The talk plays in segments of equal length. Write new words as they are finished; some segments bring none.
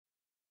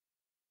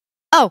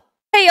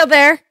Hey yo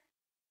there!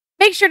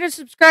 Make sure to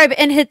subscribe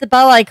and hit the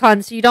bell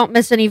icon so you don't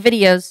miss any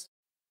videos.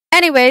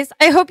 Anyways,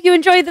 I hope you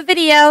enjoy the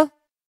video!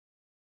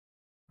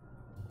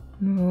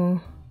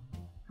 No.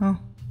 Oh.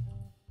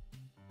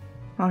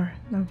 Alright,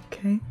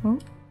 okay. Oh.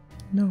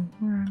 No,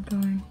 where I'm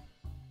going.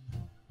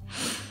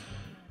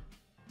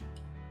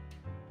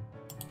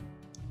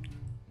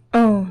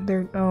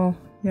 Oh,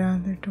 yeah,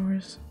 they're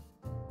doors.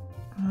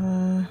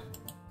 I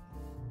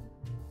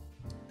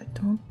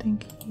don't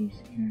think he's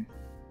here.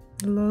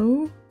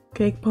 Hello?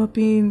 Cake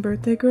puppy and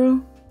birthday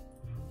girl?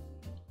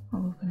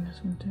 I'll open this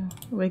one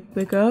too.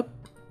 Wake up.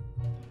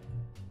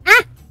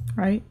 Ah!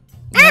 Right?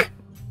 Ah!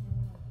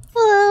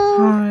 Hello!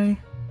 Hi.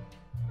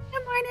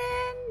 Good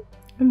morning!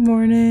 Good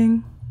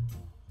morning.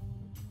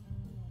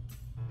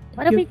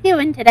 What are we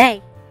doing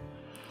today?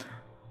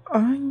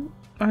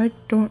 I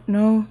don't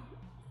know.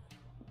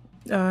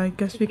 I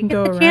guess we can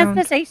go around. Did you get the chance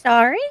to say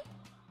sorry?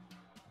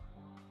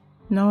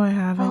 No, I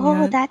haven't yet.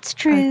 Oh, that's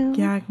true.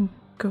 Yeah, I can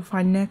go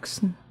find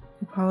Nyx and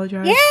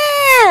apologize.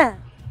 Yeah!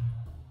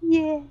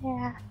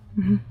 Yeah.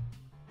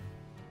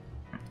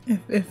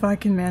 If I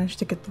can manage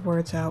to get the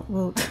words out,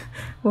 we'll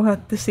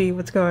have to see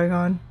what's going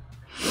on.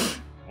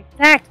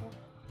 Exactly.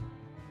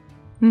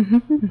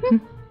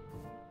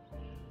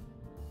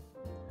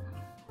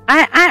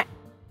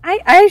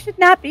 I should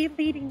not be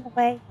leading the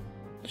way.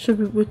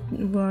 Should we?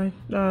 Why?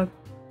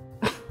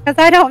 Because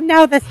I don't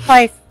know this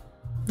place.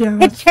 Yeah, It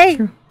that's changed.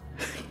 true.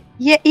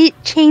 Yeah, it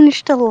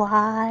changed a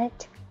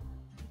lot.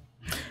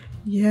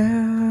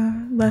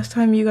 Yeah, last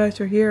time you guys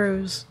were here,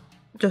 it was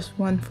just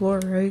one floor,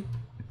 right?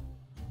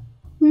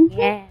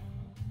 Yeah.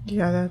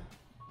 Yeah,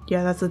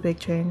 that's a big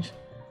change.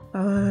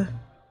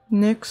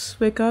 Nyx,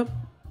 wake up.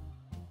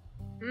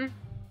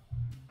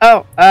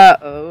 Oh.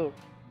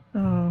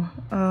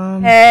 Oh,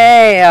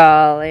 Hey,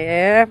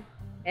 Ollie.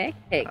 Hey,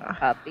 cake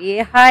puppy.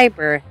 Hi,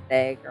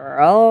 birthday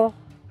girl.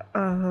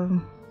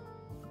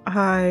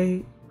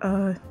 hi,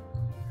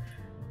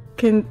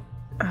 can,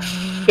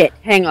 Shit,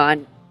 hang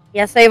on.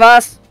 Yeah, save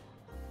us?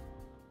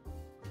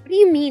 What do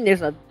you mean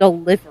there's a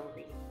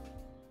delivery?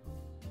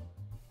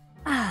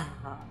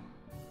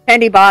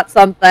 Pandy bought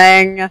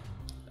something.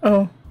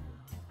 oh,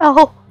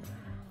 Oh,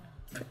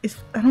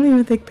 I don't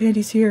even think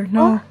Pandy's here.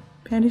 No, Oh.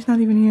 Pandy's not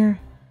even here.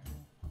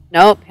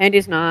 Nope,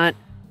 Pandy's not.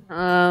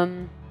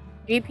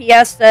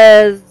 GPS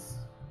says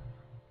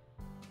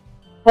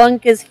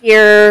Plunk is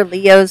here,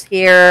 Leo's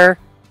here,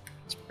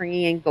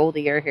 Springy and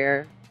Goldie are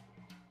here.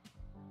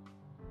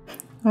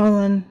 Well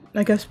then,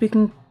 I guess we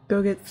can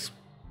go get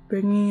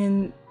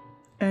Springy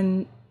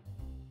and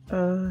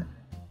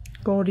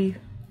Goldie,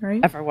 right?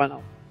 Everyone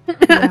else.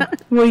 Yeah.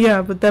 Well,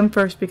 yeah, but them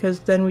first because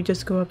then we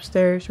just go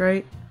upstairs,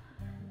 right?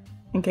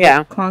 And get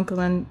Yeah. Clonk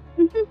and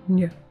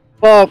yeah.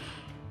 Well,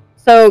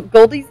 so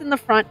Goldie's in the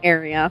front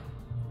area,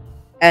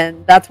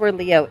 and that's where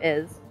Leo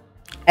is.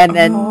 And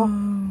then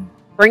Oh,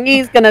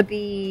 Springy's gonna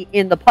be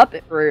in the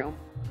puppet room.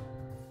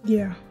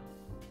 yeah.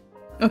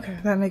 Okay,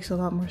 that makes a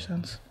lot more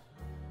sense.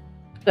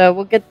 So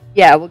we'll go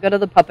to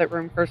the puppet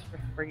room first for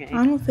Springy.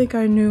 I don't think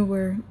I knew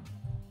where.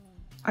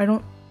 I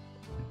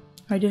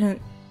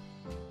didn't.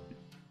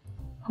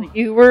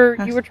 You were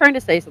trying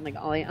to say something,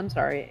 Ollie. I'm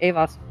sorry.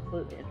 Avos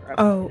completely interrupted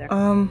you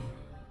there.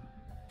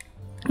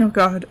 Oh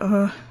god,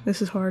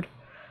 this is hard.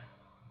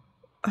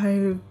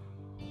 I'm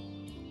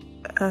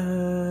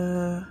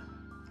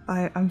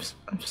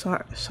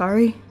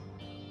sorry.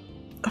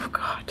 Oh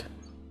god.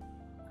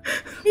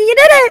 You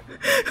did it!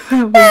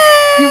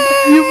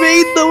 you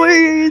made the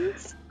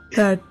words!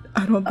 That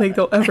I don't think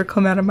they'll ever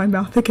come out of my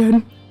mouth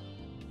again.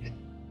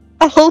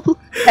 oh.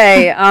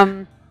 Hey,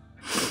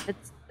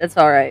 it's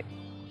alright.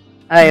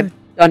 I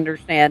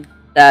understand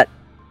that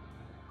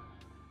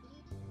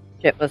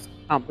shit was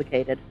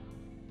complicated.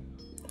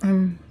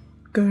 I'm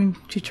going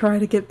to try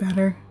to get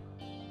better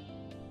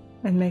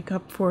and make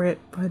up for it,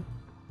 but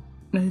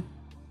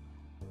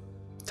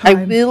I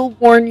will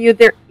warn you,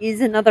 there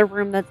is another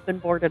room that's been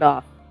boarded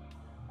off.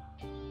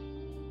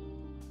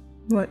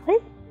 What?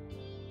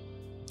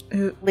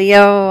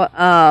 Leo,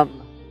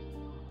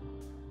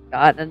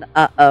 got an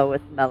uh-oh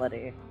with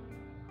Melody.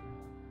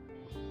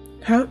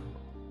 How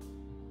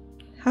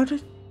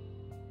did?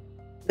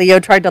 Leo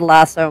tried to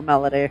lasso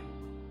Melody.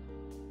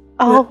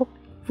 Oh.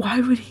 Why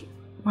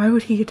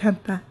would he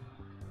attempt that?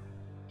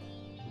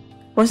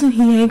 Wasn't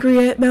he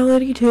angry at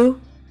Melody too?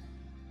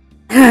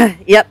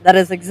 Yep, that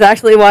is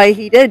exactly why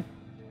he did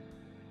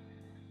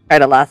try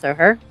to lasso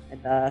her.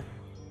 And,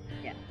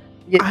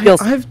 yeah.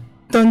 I've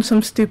done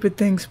some stupid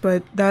things,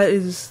 but that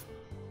is...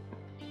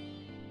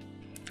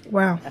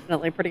 Wow.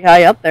 Definitely pretty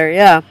high up there,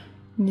 yeah.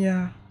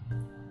 Yeah.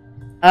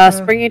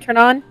 Springy, turn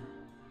on.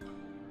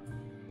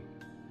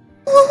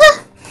 Hold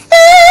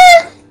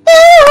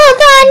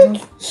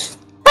on.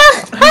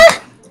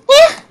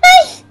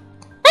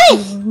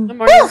 Good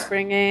morning,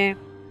 Springy.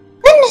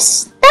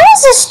 Goodness, that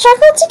was a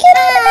struggle to get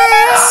out of the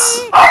house.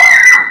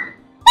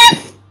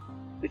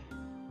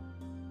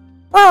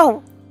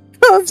 Oh,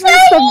 those were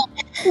some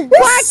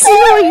wacky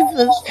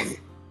noises.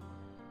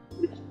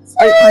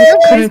 I your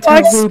couldn't voice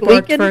tell box who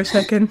barked squeaking? for a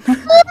second.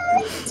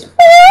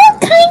 Well,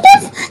 kind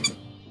of.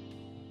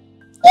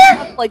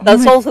 like the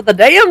souls of the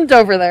damned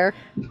over there.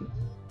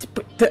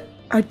 But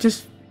I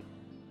just...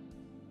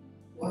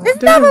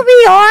 Isn't that what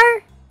we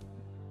are?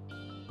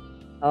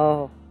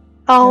 Oh.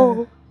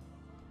 Oh.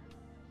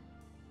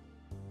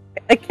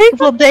 I can't.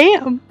 Well,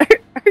 damn. Are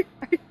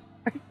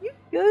you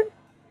good?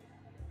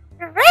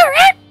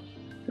 I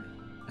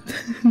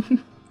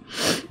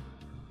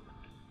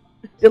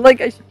feel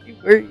like I should be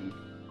worried.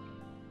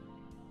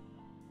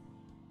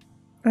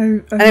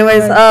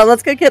 Anyways,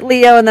 let's go get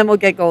Leo and then we'll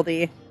get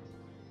Goldie.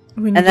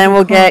 And then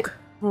we'll get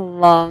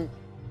Clunk.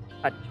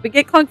 Should we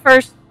get Clunk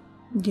first?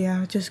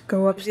 Yeah, just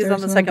go upstairs. He's on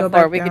the and second go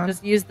floor. back We down. could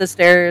just use the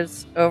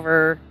stairs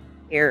over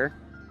here.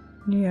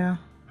 Yeah.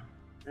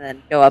 And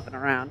then go up and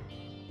around.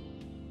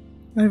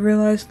 I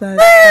realized that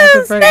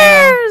as of right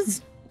Stairs!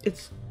 now,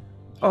 it's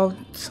all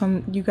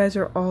you guys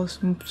are all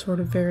some sort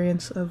of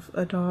variants of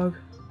a dog.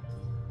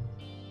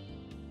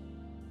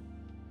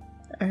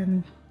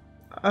 And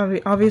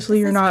obviously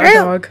you're not a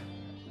dog.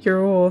 You're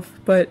a wolf,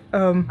 but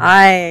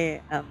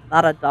I am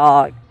not a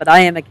dog, but I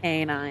am a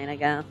canine, I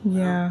guess.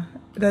 yeah.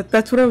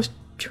 That's what I was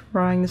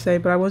trying to say,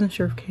 but I wasn't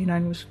sure if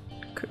canine was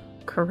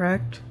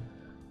correct.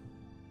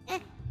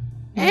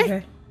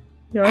 Okay.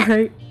 You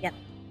alright? Yep.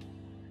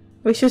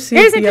 We should see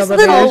Here's if the just a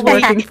elevator is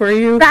little working for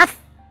you. Rough.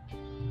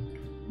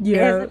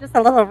 Yeah. Is it just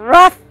a little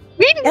rough?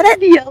 We need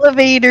the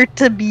elevator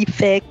to be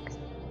fixed.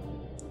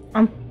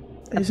 I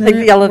Isn't think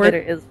it the elevator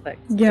work- is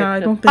fixed. Yeah, I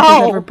It don't should- think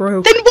it ever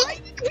broke. Then why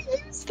did we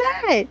use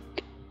that?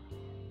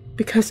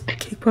 Because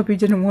Cake Puppy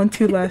didn't want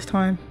to last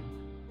time.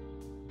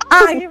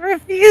 I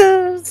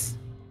refuse.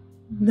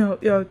 No,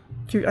 I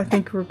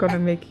think we're gonna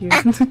make you.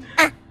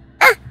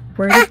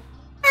 Where?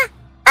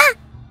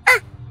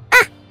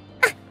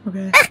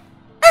 Okay.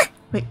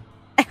 Wait,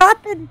 I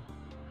happen.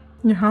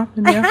 you're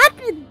hopping, I yeah?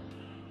 happen.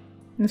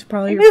 It's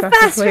probably I your move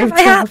fastest faster way of if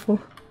I hop. travel.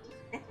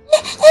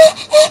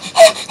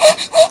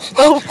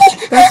 Oh,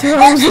 That's what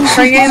I was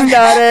Springy's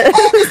got it.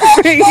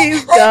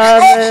 Springy's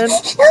coming.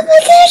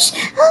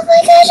 oh my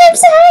gosh, I'm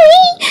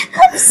sorry.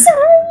 I'm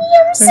sorry.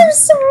 I'm so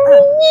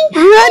sorry.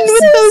 Run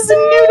with those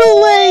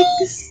noodle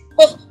legs!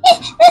 It's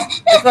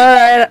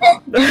alright.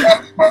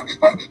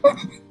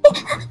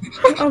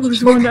 I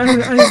was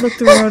wondering, I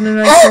looked around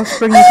and I saw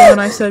Springy go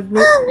and I said,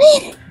 what? Oh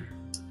man.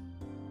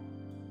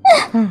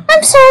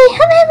 I'm sorry.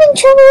 I'm having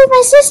trouble with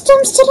my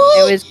systems today.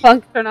 Anyways,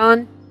 Punk, turn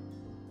on.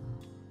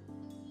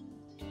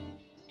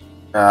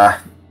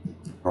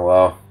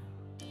 Hello.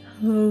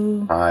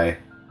 Hello. Hi.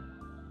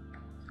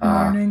 Good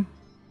morning.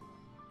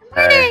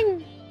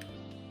 Hey.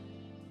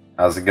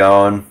 How's it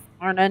going?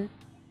 Morning.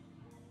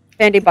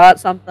 Pandy bought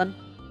something.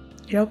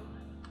 Yep.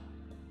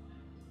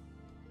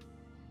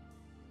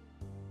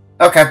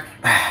 Okay.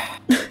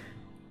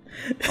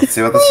 Let's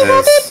see what this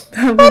is.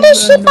 What did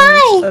she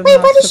buy? Wait,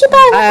 what did she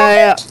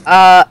buy?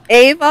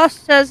 Ava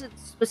says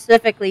it's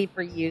specifically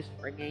for you,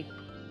 Springy.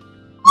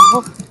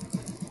 Really?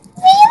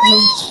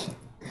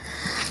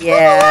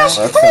 Yeah. That I'm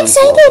sounds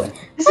excited. lovely.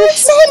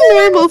 This is a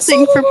normal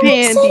thing for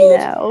Pandy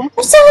now.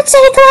 I'm so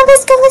excited. Come on,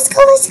 let's go, let's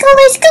go, let's go,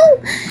 let's go.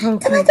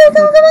 Okay. Come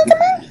on, come on.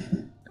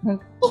 Okay.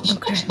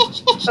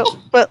 Oh,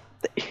 well,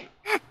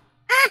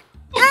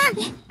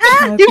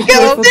 You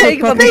go, take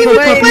the puppy,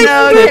 away.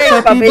 No, Cake take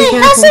Puppy, puppy. be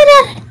careful.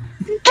 Asuna.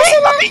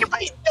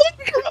 wait, don't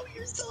throw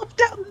yourself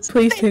down the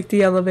Please stairs. take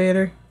the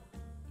elevator.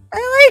 I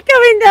like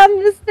going down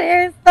the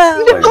stairs,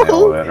 though. Like the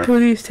elevator.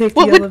 Please take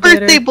What the would elevator.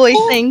 birthday boy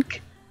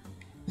think?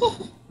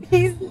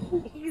 He's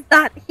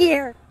not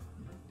here.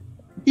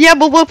 Yeah,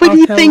 but what would I'll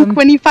he tell think him.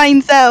 when he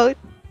finds out?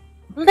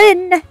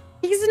 Lynn,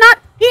 he's not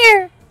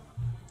here.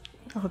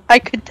 I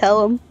could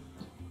tell him.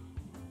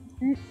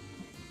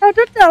 Oh,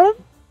 don't tell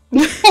him.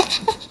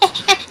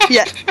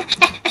 Yeah.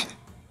 How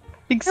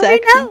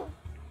Exactly. we know?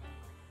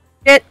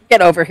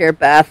 Get over here,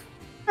 Beth.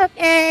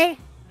 Okay.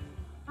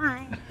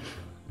 Fine.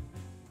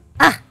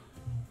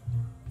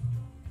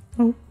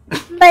 Oh.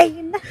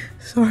 Lane.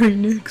 Sorry,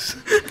 Nix.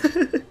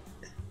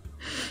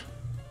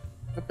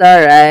 It's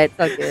alright. It's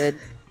all good.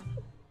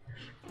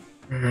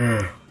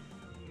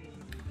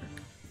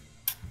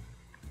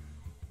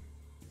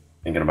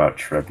 Thinking about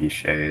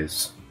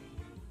trebuchets.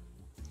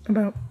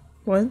 About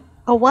what?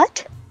 A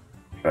what?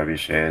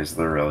 Trebuchets,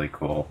 they're really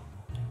cool.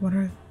 What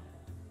are?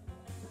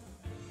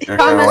 They're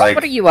Thomas, kinda like,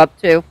 what are you up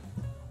to?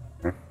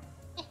 I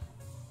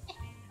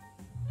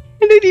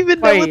don't even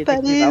know Why are what you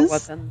that thinking about is.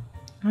 weapons?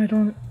 I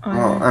don't.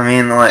 well, I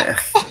mean, like,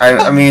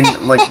 I mean,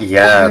 like,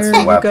 yeah, it's There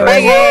a you weapon. go.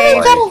 but,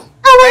 Hey. Oh,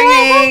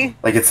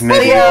 like, it's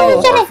medieval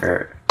Leo.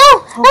 warfare.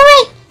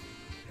 alright.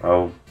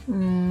 Oh,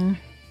 Mm.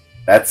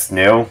 that's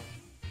new.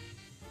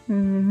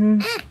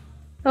 Mm-hmm.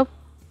 Yeah.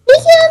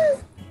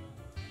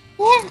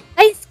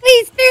 I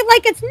squeezed through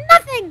like it's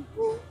nothing.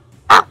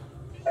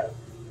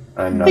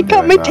 I'm not I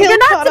got doing my that. tail You're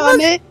not caught on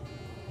supposed- it.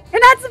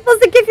 You're not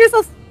supposed to give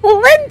yourself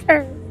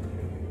splinters.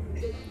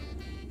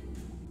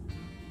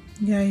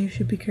 Yeah, you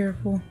should be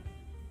careful.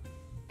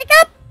 Wake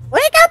up!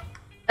 Wake up!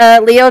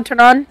 Leo, turn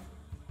on.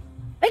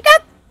 Wake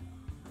up!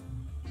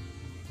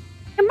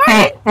 Good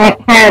morning.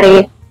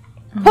 Howdy.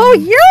 Oh,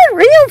 you're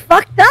real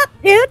fucked up,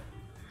 dude.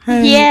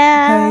 Hey,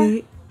 Yeah.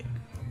 Hey,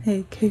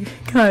 Hey,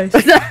 guys.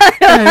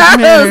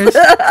 Manners.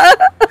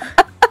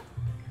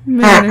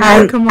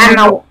 Manners, come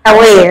on. I'm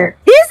aware.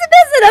 He's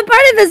missing a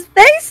part of his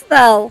face,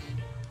 though.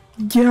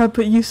 Yeah,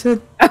 but you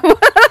said... oh,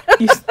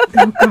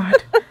 God.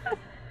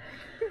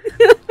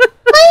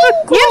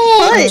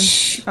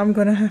 I'm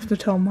gonna have to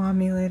tell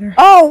Mommy later.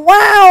 Oh,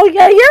 wow.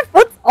 Yeah, your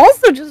foot's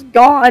also just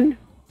gone.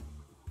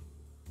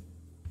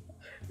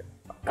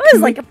 That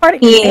was like a part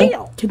of your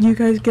tail. Can you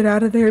guys get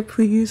out of there,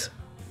 please?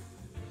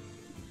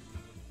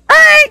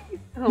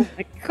 Oh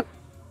my god.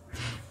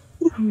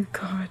 Oh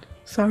god.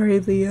 Sorry,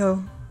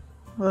 Leo.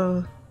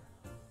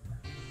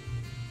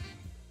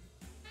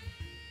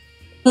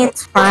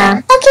 It's fine.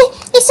 Okay,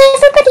 is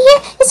everybody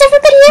here? Is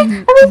everybody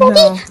here? Are we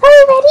ready? No. Are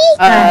we ready?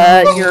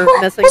 You're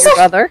missing your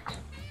brother.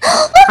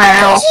 Oh my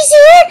gosh, he's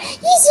here!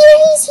 He's here!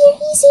 He's here!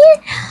 He's here!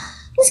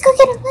 Let's go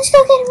get him! Let's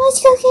go get him!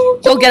 Let's go get him!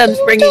 Go get him,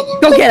 Springy!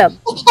 Go get him!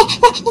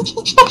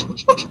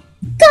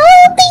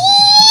 Goldie!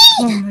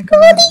 Oh my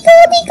god. Goldie!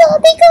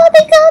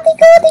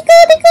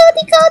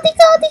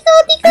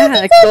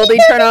 Goldie,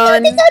 turn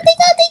on.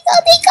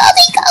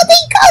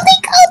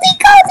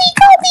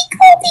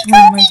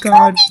 Oh my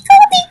god.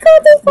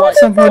 What?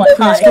 Someone What?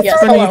 please Hi. get Yes.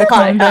 Springy Hello. to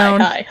calm Hi. down.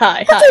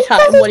 Hi.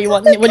 What do you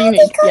want? What do you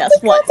need? Yes.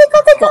 What?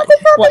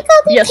 What?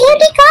 Yes.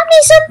 Candy got me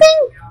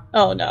something!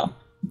 Oh no.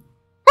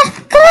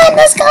 Come on,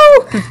 let's go!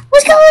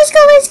 Let's go!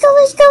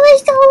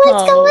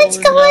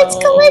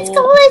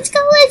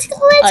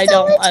 I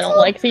don't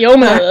like the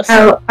omen of this.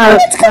 Let's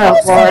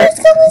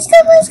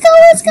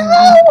go!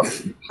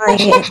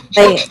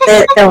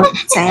 That don't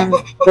sound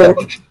good.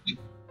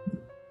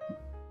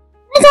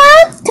 Can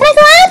I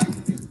go out?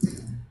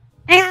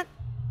 Hang on.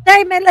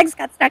 Sorry, my legs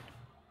got stuck.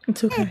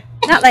 It's okay.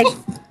 Not like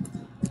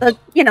the,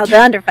 the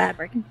under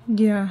fabric.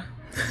 Yeah.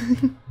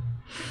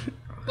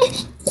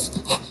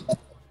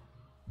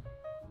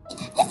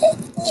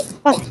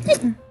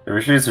 The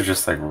reviews are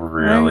just like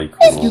really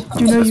cool.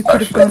 You know you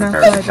could have especially gone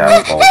compared to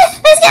outside, catapults.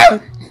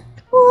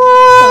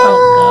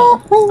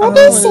 Oh no. What What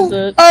is is it?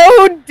 it?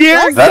 Oh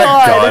dear Is that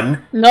God! a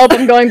gun? Nope.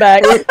 I'm going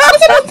back. I'm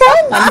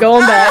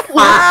going back.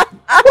 Don't think,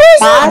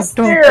 I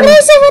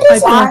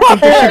don't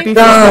think it should be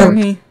for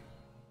me.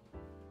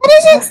 What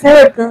is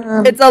it?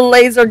 It's a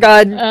laser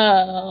gun.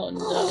 Oh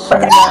no.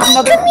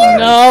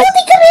 No.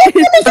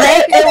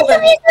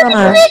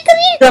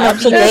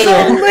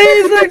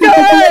 Laser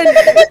gun!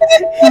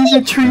 He's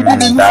retreated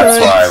inside. That's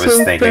why I was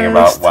so thinking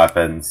fast. about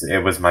weapons. It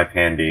was my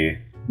Pandy.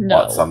 No.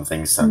 What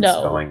something sense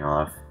No. going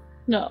off.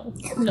 No.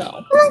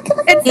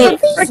 It's a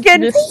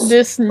freaking.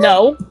 This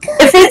no.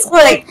 If it's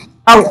like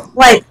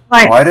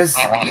Why does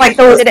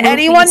those. Did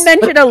anyone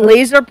mention a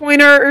laser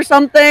pointer or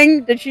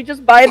something? Did she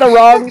just buy the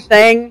wrong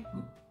thing?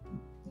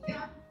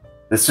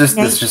 this just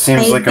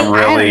seems like a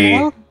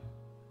really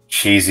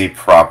cheesy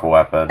prop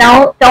weapon.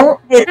 Don't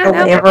hit the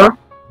liver.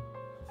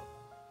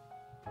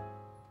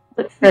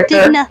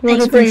 Did nothing.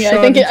 What if you shot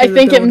I into the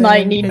think it building might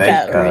and need it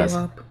batteries.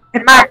 blew up?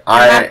 It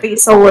might be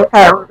solar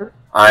powered.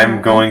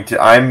 I'm going to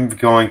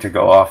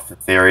go off the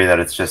theory that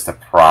it's just a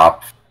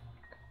prop.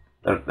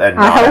 That not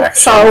I hope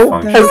actually so,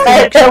 functioning. because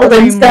that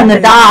building's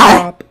gonna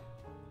die. I can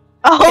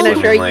Oh,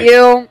 assure Like-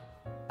 you,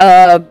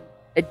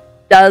 it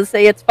does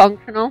say it's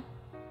functional.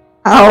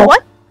 Oh,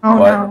 what? Oh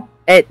What? no.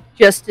 It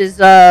just is,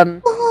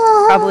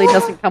 probably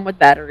doesn't come with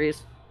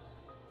batteries.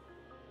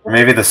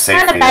 Maybe the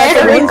safety. Kinda is bad.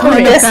 better. What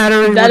kind of This-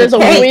 battery That would is a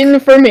it take? win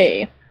for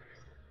me.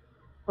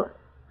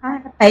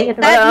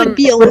 That would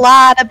be a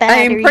lot of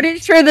batteries. I'm pretty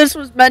sure this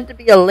was meant to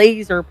be a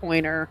laser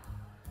pointer.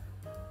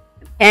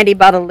 Pandy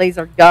bought a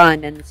laser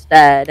gun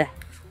instead.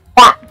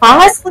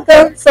 Why is the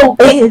gun so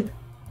big?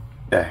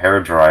 The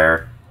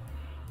hairdryer.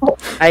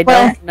 I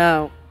Well- don't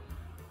know.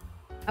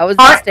 I was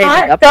just standing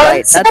aren't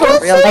upright. guns That's a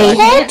supposed real to be gun.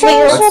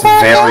 hairdryers That's with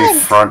that very gun?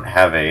 front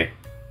heavy.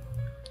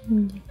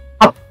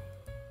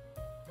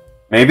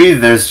 Maybe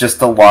there's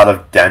just a lot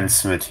of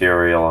dense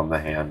material on the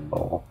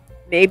handle.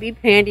 Maybe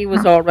Pandy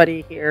was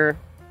already here.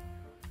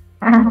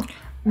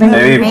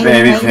 Maybe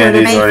Pandy's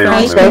already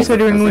I was removed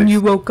considering the when you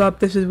physics. woke up,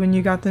 this is when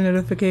you got the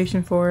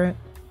notification for it.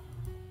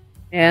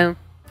 Yeah.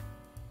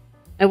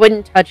 I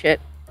wouldn't touch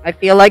it. I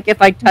feel like if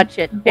I touch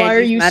it, Why are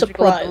Pandy's you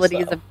magical surprised,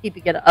 abilities though? of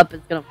keeping it up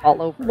is gonna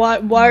fall over. Why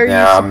are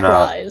Yeah, you I'm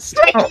not.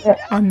 surprised?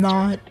 I'm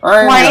not.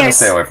 I'm Why gonna is-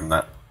 stay away from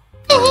that.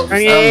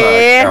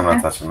 Yeah. I'm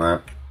not touching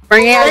that.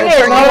 Bring it, Bring it,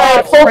 bring while I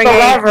it, pull bring the it.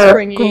 lever.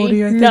 Springy,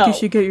 Goldie, I think no. you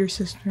should get your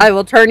sister. I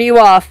will turn you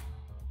off.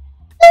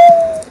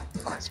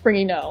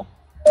 Springy, no.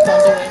 Don't do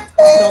it.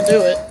 Don't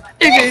do it.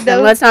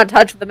 And let's not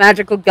touch the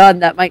magical gun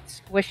that might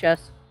squish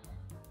us.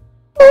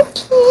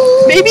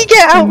 Maybe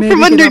get out Maybe from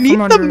get out underneath from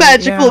the under it,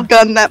 magical yeah.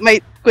 gun that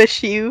might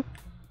squish you.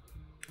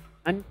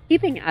 I'm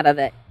keeping out of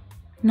it.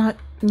 Not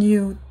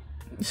you.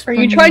 Are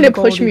you trying to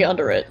push me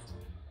under it?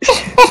 Get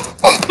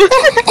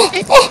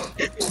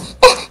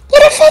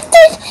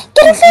affected!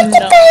 Get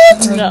affected by it!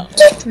 No.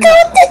 Get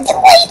the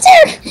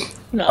laser!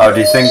 No. Oh, do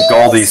you think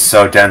Goldie's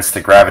so dense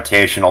the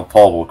gravitational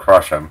pull will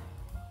crush him?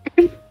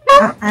 I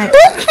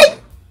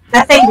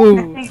think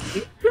you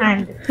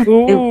kind of do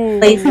Ooh.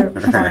 laser.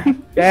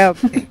 Damn.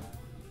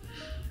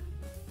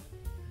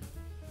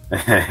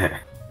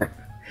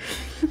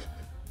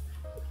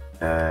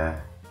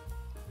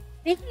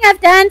 Speaking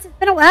of dance, it's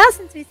been a while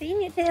since we've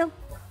seen you two.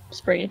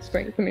 Springy,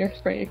 come here,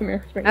 Springy, come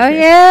here, Springy. Oh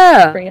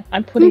yeah. Springy.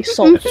 I'm putting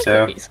salt in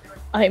cookies.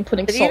 I am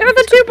putting Did salt. either of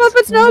the two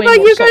puppets know about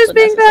you guys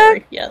being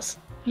back? Yes.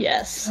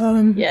 Yes.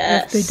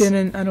 If they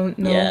didn't, I don't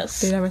know.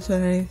 Yes. They haven't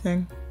said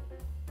anything.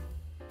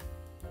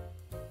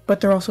 But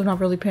they're also not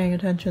really paying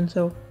attention,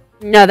 so.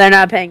 No, they're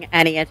not paying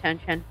any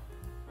attention.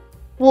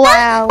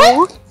 Wow.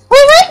 What?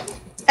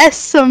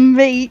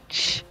 SMH.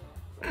 Say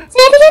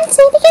it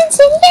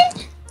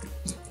again.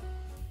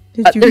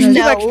 There's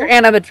too extra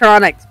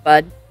animatronics,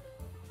 bud.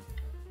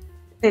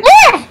 Yeah.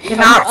 I'm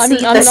not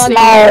even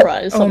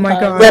surprised. Oh my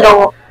god.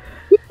 Little.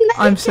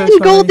 I'm so And sorry.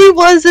 Goldie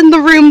was in the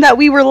room that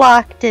we were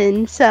locked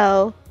in,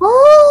 so.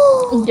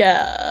 Oh.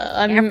 Yeah,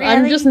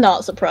 I'm just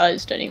not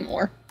surprised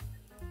anymore.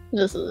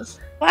 This is.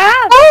 Wow.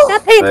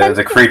 Not paying attention.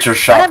 The creature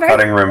shop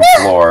cutting room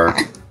floor.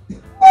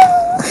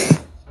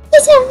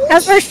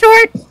 Because we're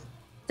short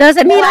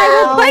doesn't mean I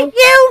will bite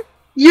you.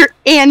 You're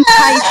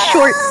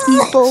anti-short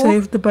people.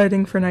 Save the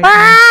biting for night.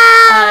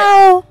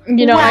 Wow.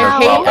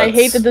 I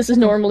hate that this is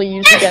normally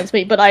used against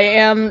me, but I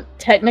am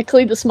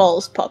technically the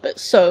smallest puppet,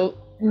 so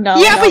no.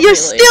 Yeah, but you're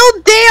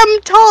still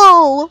damn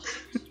tall.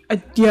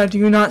 Yeah, do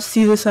you not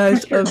see the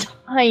size of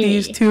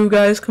these two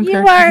guys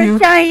compared You are to you?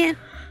 giant.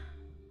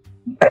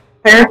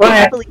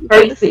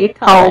 Crazy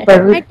tall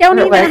bird. I don't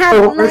even have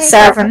over legs.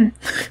 7.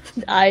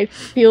 I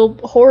feel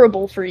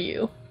horrible for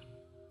you.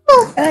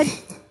 Good.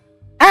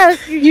 Oh,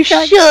 You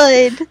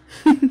should.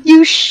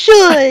 You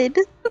should.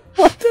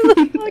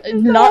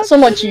 Not so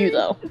much you,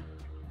 though.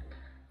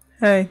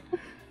 Hey,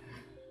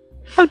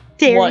 How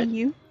dare What?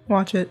 you?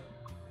 watch it.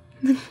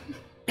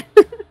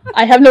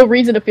 I have no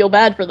reason to feel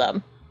bad for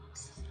them.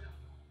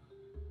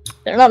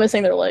 They're not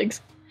missing their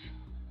legs.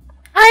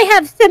 I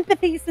have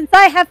sympathy since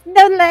I have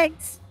no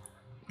legs.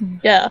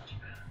 Yeah.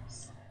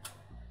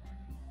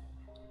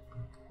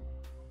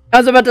 I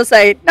was about to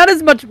say, not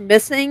as much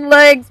missing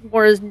legs,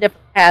 more as Nip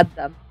had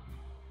them.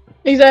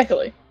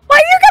 Exactly. Why are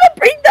you gonna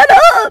bring that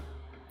up?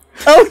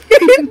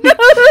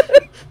 Okay,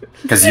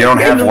 Because you don't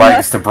have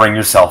legs to bring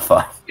yourself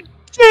up.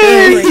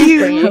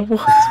 Springy. No,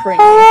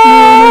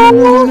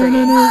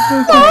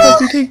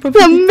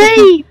 The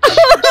mate!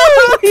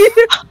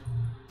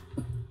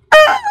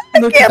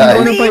 Look, if you can't want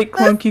to believe bite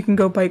Clunk, you can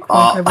go bite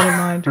Clunk, I wouldn't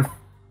mind.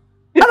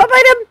 I'll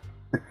bite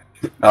him.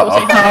 Oh,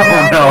 say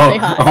hi. no. Go say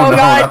hi. Oh, Oh, no,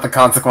 God. not the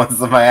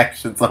consequences of my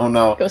actions. Oh,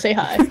 no. Go say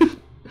hi.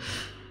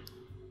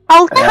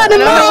 I'll cut him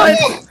No,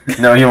 off!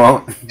 No, you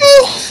won't.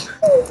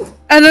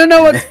 I don't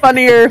know what's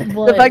funnier,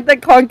 What? the fact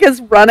that Conk is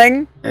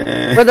running,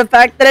 Eh. or the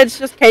fact that it's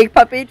just Cake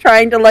Puppy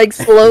trying to like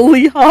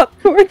slowly hop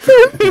towards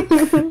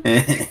him.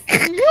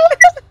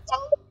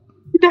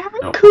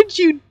 How could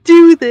you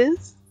do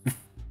this?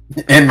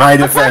 In my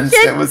defense,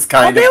 it. it was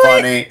kind of I'll do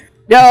it. funny.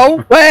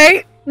 No,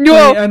 wait,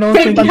 no. Wait, I don't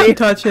Cake think you Puppy. should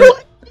touch it.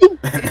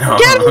 No.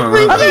 Get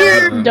over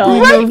here! Don't.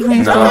 No,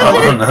 please No,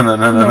 don't.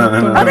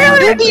 no. I'll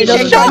do it. You It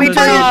doesn't, shut I'm me pretty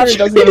up. sure it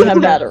doesn't even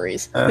have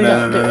batteries.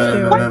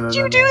 Why'd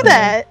you do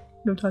that?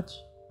 No touch.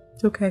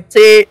 It's okay.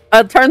 See,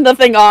 I'll turn the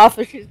thing off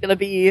if she's gonna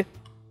be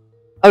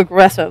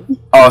aggressive.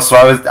 Oh, so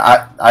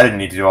I didn't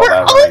need to do all We're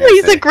that.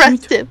 always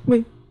aggressive.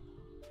 Wait,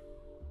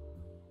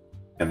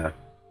 Gonna-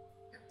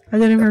 I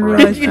didn't even Did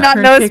realize. Did you not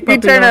Cake notice me Puppy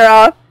turn off. her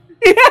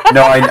off?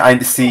 No, I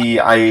see.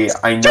 I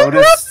noticed.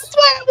 That's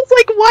why I was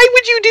like, why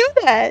would you do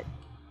that?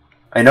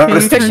 I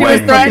noticed Because She when was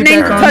you threatening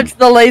to turned. touch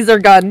the laser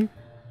gun.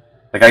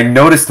 Like I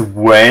noticed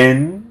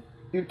when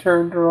you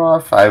turned her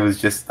off. I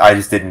just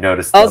didn't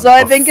notice. Also,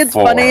 I think it's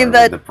funny before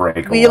that the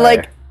breakaway. we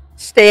like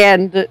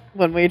stand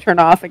when we turn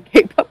off, and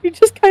Cake Puppy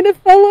just kind of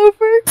fell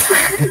over.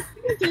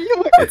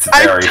 It's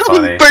I'm very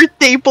telling funny.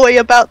 Birthday Boy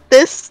about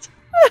this.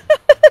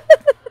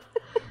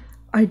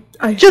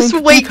 I Just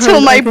think wait because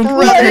till my I think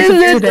brother because of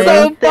It's today-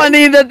 so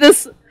funny that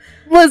this.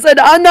 Listen,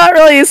 I'm not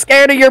really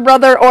scared of your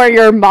brother or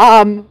your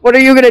mom. What are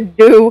you gonna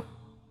do?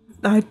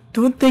 I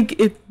don't think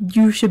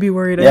you should be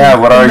worried. I Yeah,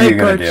 think what the are night you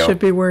gonna guard do? Should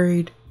be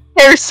worried.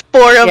 There's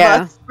 4 of Yeah.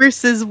 us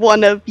versus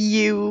 1 of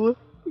you.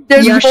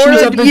 There's Your more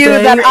actions of the you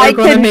day that are I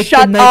gonna can make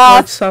shut the night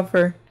guard off.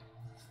 suffer.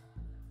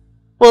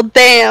 Well,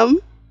 damn.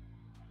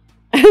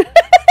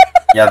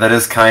 Yeah, that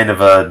is kind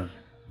of a.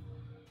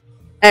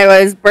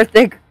 Anyways, not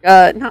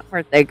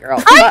birthday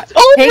girl. I'm Cake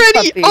already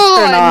Puppy,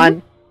 turn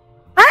on.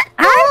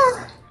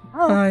 Oh.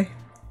 Hi.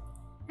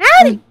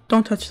 Howdy.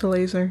 Don't touch the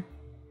laser.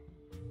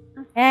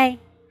 Okay.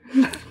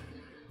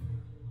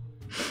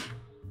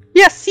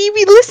 Yeah, see,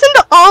 we listen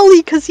to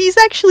Ollie because he's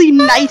actually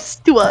nice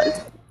to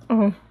us.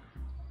 Oh.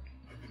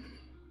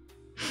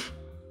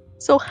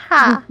 So,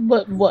 ha.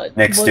 What?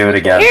 Next, what do it was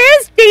again. There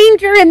is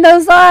danger in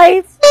those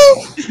eyes.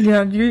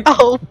 Yeah, you.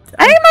 Oh,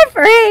 I'm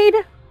afraid.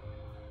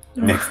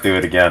 Next, do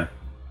it again.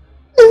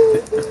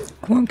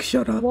 Clunk,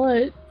 shut up.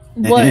 What?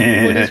 What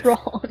is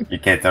wrong? You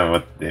can't tell me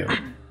what to do.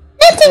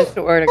 I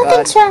swear to God.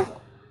 Nothing's wrong.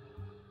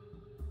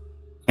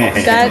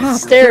 That Stop,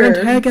 stare you're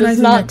does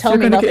antagonizing not us. tell You're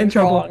me gonna get in nothing's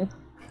trouble. wrong.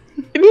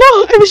 no,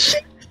 I was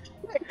shaking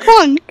my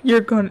Clunk.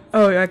 You're going.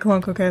 Oh, yeah,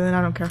 Clunk. Okay, then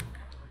I don't care.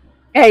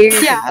 Hey,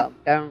 you're Yeah.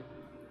 don't.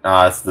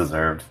 Ah, it's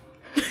deserved.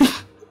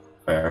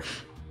 Fair.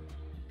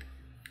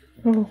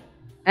 Oh.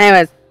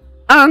 Anyways,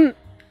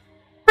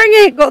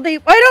 Springy, Goldie,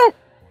 why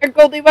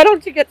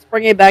don't you get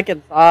Springy back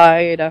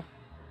inside? Okay,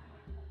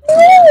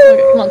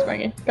 come on,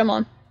 Springy. Come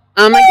on.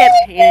 I'm gonna get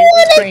Pandy.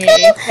 Springy,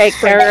 take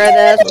care of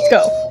this. Let's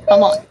go.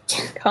 Come on.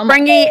 Come on.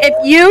 Springy,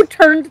 if you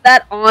turned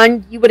that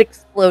on, you would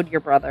explode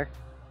your brother.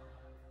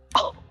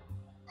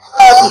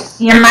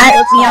 You might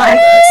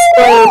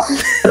explode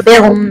the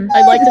building.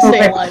 I'd like to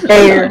stay alive.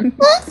 There.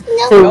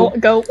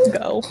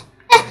 Go.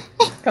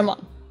 Come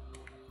on.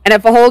 And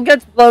if a hole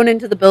gets blown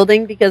into the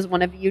building because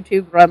one of you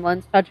two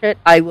gremlins touch it,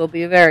 I will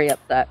be very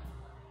upset.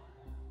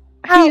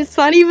 I mean, it's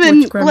not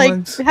even,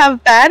 like,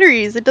 have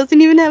batteries. It doesn't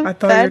even have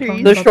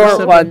batteries. The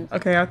short one.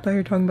 Okay, I thought you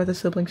were talking about the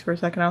siblings for a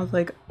second. I was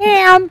like,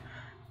 damn.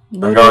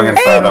 I'm going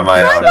inside of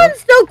my That one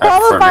still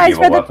qualifies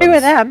for the two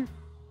of them.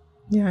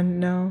 Yeah,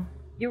 no.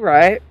 You're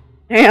right.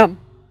 Damn.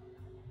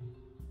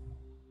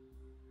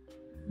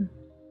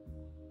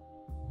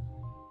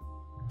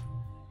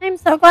 I'm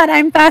so glad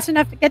I'm fast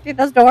enough to get through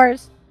those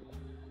doors.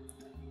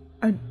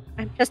 I'm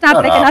just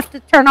not big enough to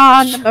turn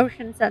on the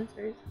motion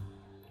sensors.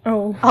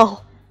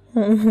 Oh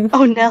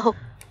no.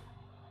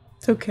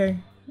 It's okay.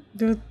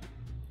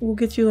 We'll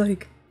get you,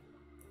 like,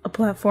 a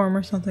platform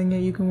or something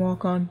that you can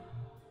walk on.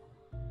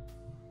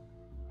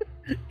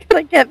 Can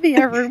I get me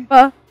a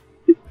Roomba?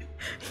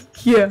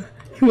 Yeah,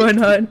 why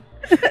not?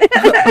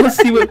 I'll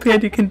see what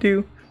Pandy can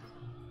do.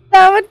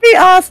 That would be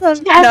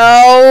awesome.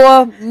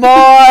 No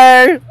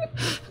more.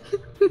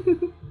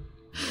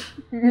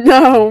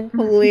 No,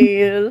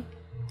 please.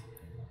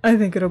 I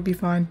think it'll be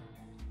fine.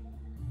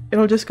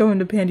 It'll just go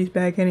into Pandy's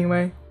bag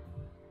anyway.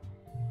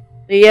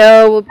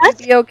 Leo will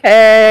be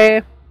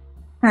okay.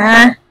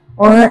 Huh?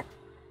 What?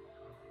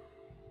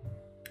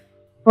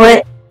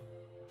 What?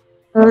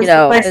 You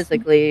know,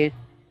 physically.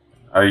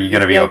 Are you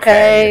gonna be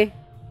okay?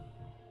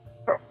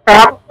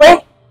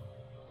 Probably.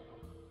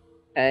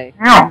 Okay.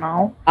 I don't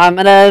know. I'm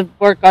gonna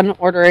work on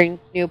ordering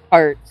new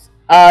parts.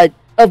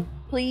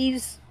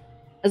 Please,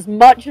 as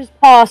much as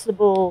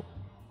possible,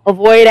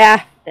 avoid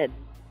Afton.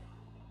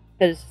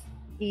 Because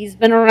he's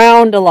been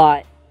around a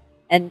lot.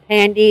 And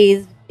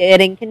Pandy's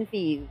getting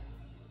confused.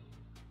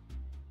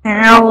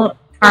 I'll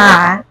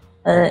try,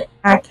 but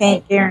I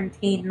can't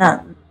guarantee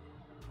nothing.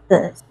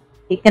 Because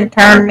he can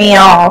turn me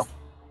off.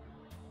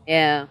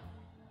 Yeah.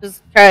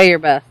 Just try your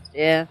best,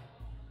 yeah?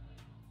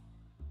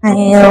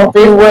 I'll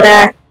do what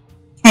I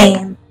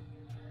can.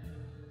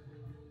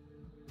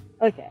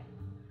 Okay.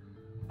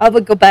 I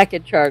would go back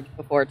in charge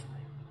before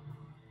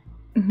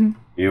tonight.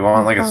 You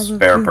want like a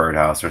spare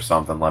birdhouse or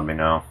something, let me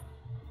know.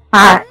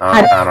 I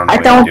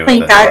don't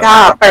think I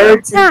got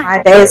birds in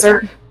my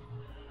desert.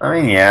 I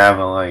mean, yeah,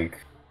 but like...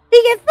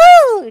 We get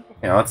food!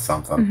 You know, it's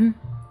something.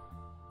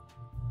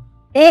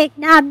 Big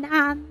nom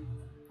nom.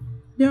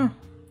 Yeah.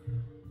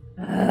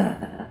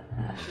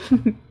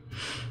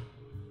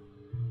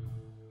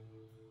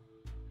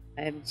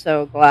 I'm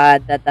so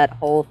glad that that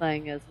whole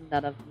thing is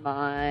none of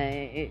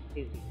my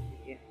duty.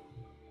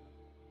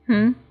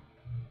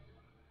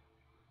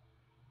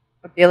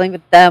 Dealing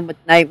with them with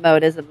night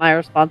mode isn't my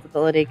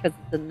responsibility because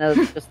it's in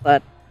just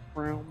that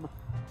room.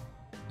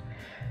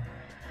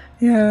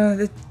 Yeah,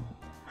 the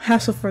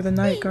hassle for the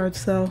night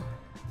guards, though.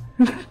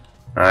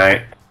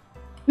 Alright.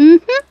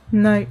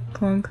 Night,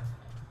 Clunk.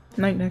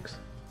 Night, Nix.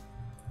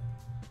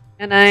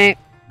 Good night.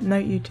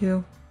 Night, you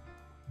two.